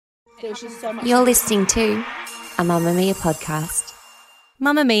You're listening to a Mamma Mia podcast.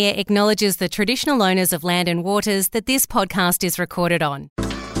 Mamma Mia acknowledges the traditional owners of land and waters that this podcast is recorded on.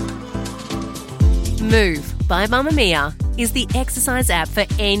 Move by Mamma Mia is the exercise app for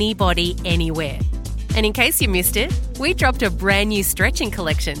anybody, anywhere. And in case you missed it, we dropped a brand new stretching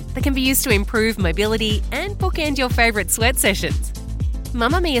collection that can be used to improve mobility and bookend your favourite sweat sessions.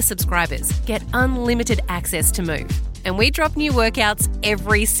 Mamma Mia subscribers get unlimited access to Move, and we drop new workouts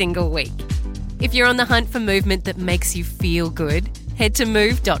every single week. If you're on the hunt for movement that makes you feel good, head to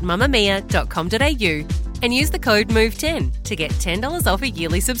move.mamamia.com.au and use the code MOVE10 to get $10 off a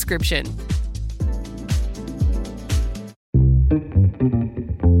yearly subscription.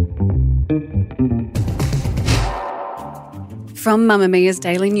 From Mamma Mia's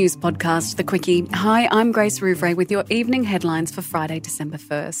daily news podcast, The Quickie. Hi, I'm Grace Rouvray with your evening headlines for Friday, December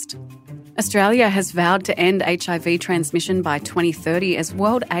 1st. Australia has vowed to end HIV transmission by 2030 as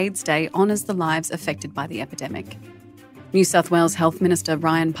World AIDS Day honours the lives affected by the epidemic. New South Wales Health Minister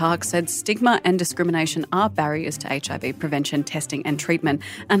Ryan Park said stigma and discrimination are barriers to HIV prevention, testing and treatment,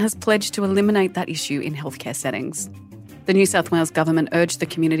 and has pledged to eliminate that issue in healthcare settings. The New South Wales Government urged the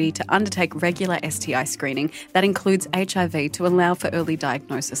community to undertake regular STI screening that includes HIV to allow for early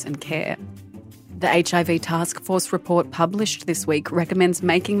diagnosis and care. The HIV Task Force report published this week recommends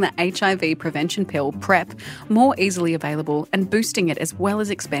making the HIV prevention pill, PrEP, more easily available and boosting it as well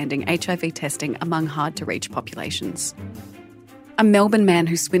as expanding HIV testing among hard-to-reach populations. A Melbourne man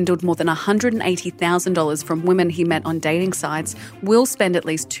who swindled more than $180,000 from women he met on dating sites will spend at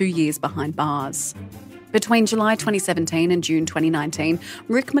least 2 years behind bars. Between July 2017 and June 2019,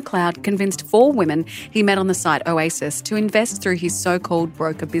 Rick McLeod convinced 4 women he met on the site Oasis to invest through his so-called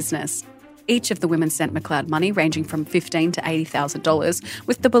broker business. Each of the women sent McLeod money ranging from $15,000 to $80,000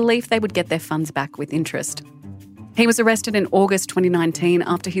 with the belief they would get their funds back with interest. He was arrested in August 2019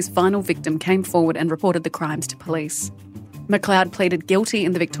 after his final victim came forward and reported the crimes to police. McLeod pleaded guilty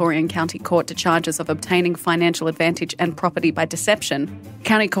in the Victorian County Court to charges of obtaining financial advantage and property by deception.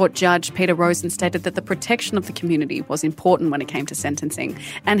 County Court Judge Peter Rosen stated that the protection of the community was important when it came to sentencing,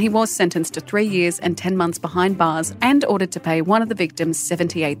 and he was sentenced to 3 years and 10 months behind bars and ordered to pay one of the victims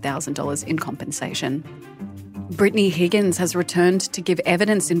 $78,000 in compensation. Brittany Higgins has returned to give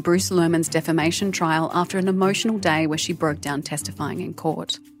evidence in Bruce Lerman's defamation trial after an emotional day where she broke down testifying in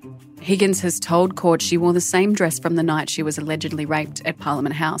court. Higgins has told court she wore the same dress from the night she was allegedly raped at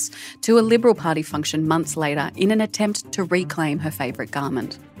Parliament House to a Liberal Party function months later in an attempt to reclaim her favourite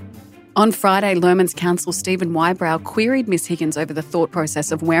garment. On Friday, Lerman's counsel Stephen Whybrow queried Miss Higgins over the thought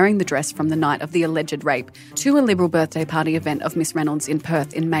process of wearing the dress from the night of the alleged rape to a Liberal birthday party event of Miss Reynolds in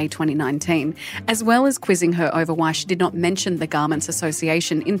Perth in May 2019, as well as quizzing her over why she did not mention the garment's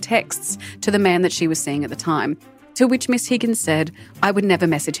association in texts to the man that she was seeing at the time. To which Miss Higgins said, "I would never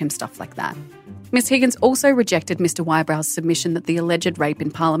message him stuff like that." Miss Higgins also rejected Mr Wybrow's submission that the alleged rape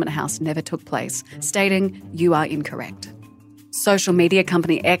in Parliament House never took place, stating, "You are incorrect." Social media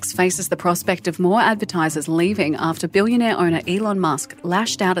company X faces the prospect of more advertisers leaving after billionaire owner Elon Musk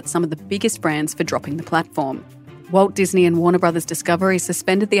lashed out at some of the biggest brands for dropping the platform. Walt Disney and Warner Brothers Discovery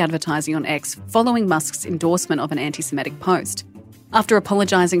suspended the advertising on X following Musk's endorsement of an anti-Semitic post. After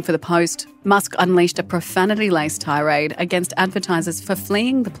apologising for the post, Musk unleashed a profanity-laced tirade against advertisers for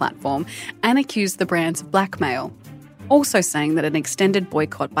fleeing the platform and accused the brands of blackmail, also saying that an extended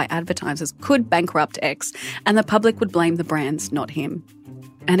boycott by advertisers could bankrupt X and the public would blame the brands, not him.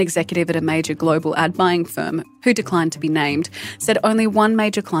 An executive at a major global ad-buying firm, who declined to be named, said only one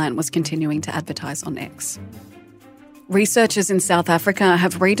major client was continuing to advertise on X. Researchers in South Africa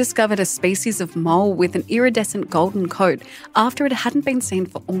have rediscovered a species of mole with an iridescent golden coat after it hadn't been seen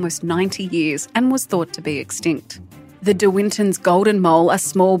for almost 90 years and was thought to be extinct. The De Winton's golden mole, a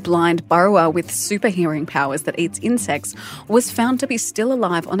small blind burrower with super hearing powers that eats insects, was found to be still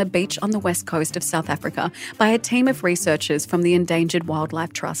alive on a beach on the west coast of South Africa by a team of researchers from the Endangered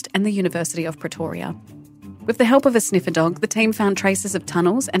Wildlife Trust and the University of Pretoria. With the help of a sniffer dog, the team found traces of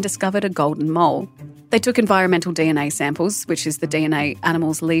tunnels and discovered a golden mole. They took environmental DNA samples, which is the DNA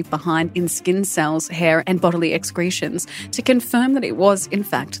animals leave behind in skin cells, hair and bodily excretions, to confirm that it was, in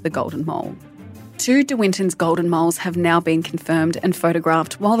fact, the golden mole. 2 De Winton's golden moles have now been confirmed and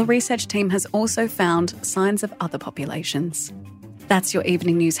photographed, while the research team has also found signs of other populations. That's your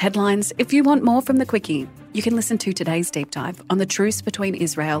evening news headlines. If you want more from The Quickie, you can listen to today's deep dive on the truce between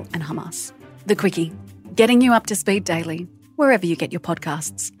Israel and Hamas. The Quickie, getting you up to speed daily, wherever you get your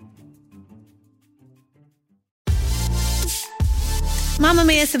podcasts. Mamma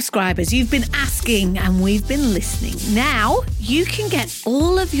Mia subscribers, you've been asking and we've been listening. Now you can get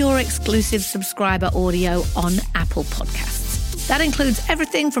all of your exclusive subscriber audio on Apple Podcasts. That includes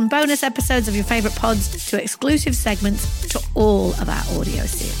everything from bonus episodes of your favourite pods to exclusive segments to all of our audio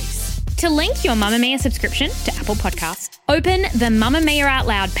series. To link your Mamamia subscription to Apple Podcasts, open the Mamamia Out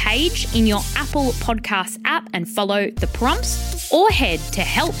Loud page in your Apple Podcasts app and follow the prompts, or head to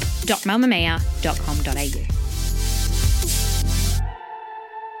help.mamamia.com.au.